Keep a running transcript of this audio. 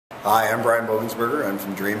Hi, I'm Bryan Bogensberger. I'm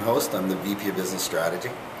from DreamHost. I'm the VP of Business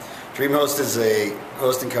Strategy. DreamHost is a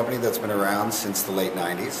hosting company that's been around since the late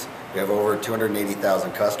 90s. We have over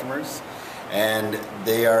 280,000 customers, and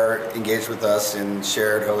they are engaged with us in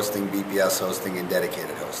shared hosting, BPS hosting, and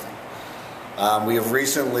dedicated hosting. We have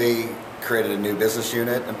recently created a new business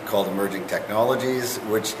unit called Emerging Technologies,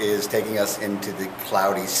 which is taking us into the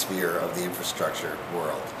cloudy sphere of the infrastructure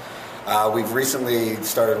world. We've recently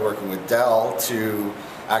started working with Dell to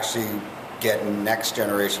actually get next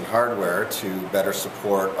generation hardware to better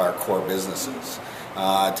support our core businesses,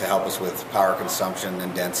 to help us with power consumption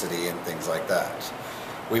and density and things like that.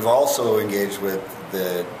 We've also engaged with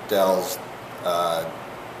the Dell's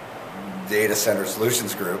Data Center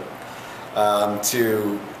Solutions group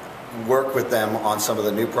to work with them on some of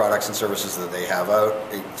the new products and services that they have out,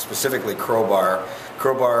 specifically Crowbar.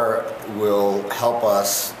 Crowbar will help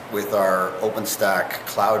us with our Openstack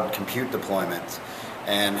cloud compute deployment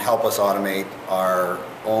and help us automate our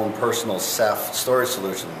own personal Ceph storage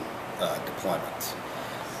solution deployment.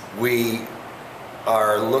 We've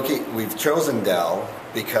chosen Dell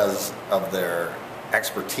because of their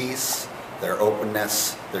expertise, their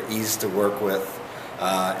openness, their ease to work with,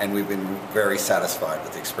 and we've been very satisfied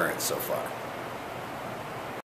with the experience so far.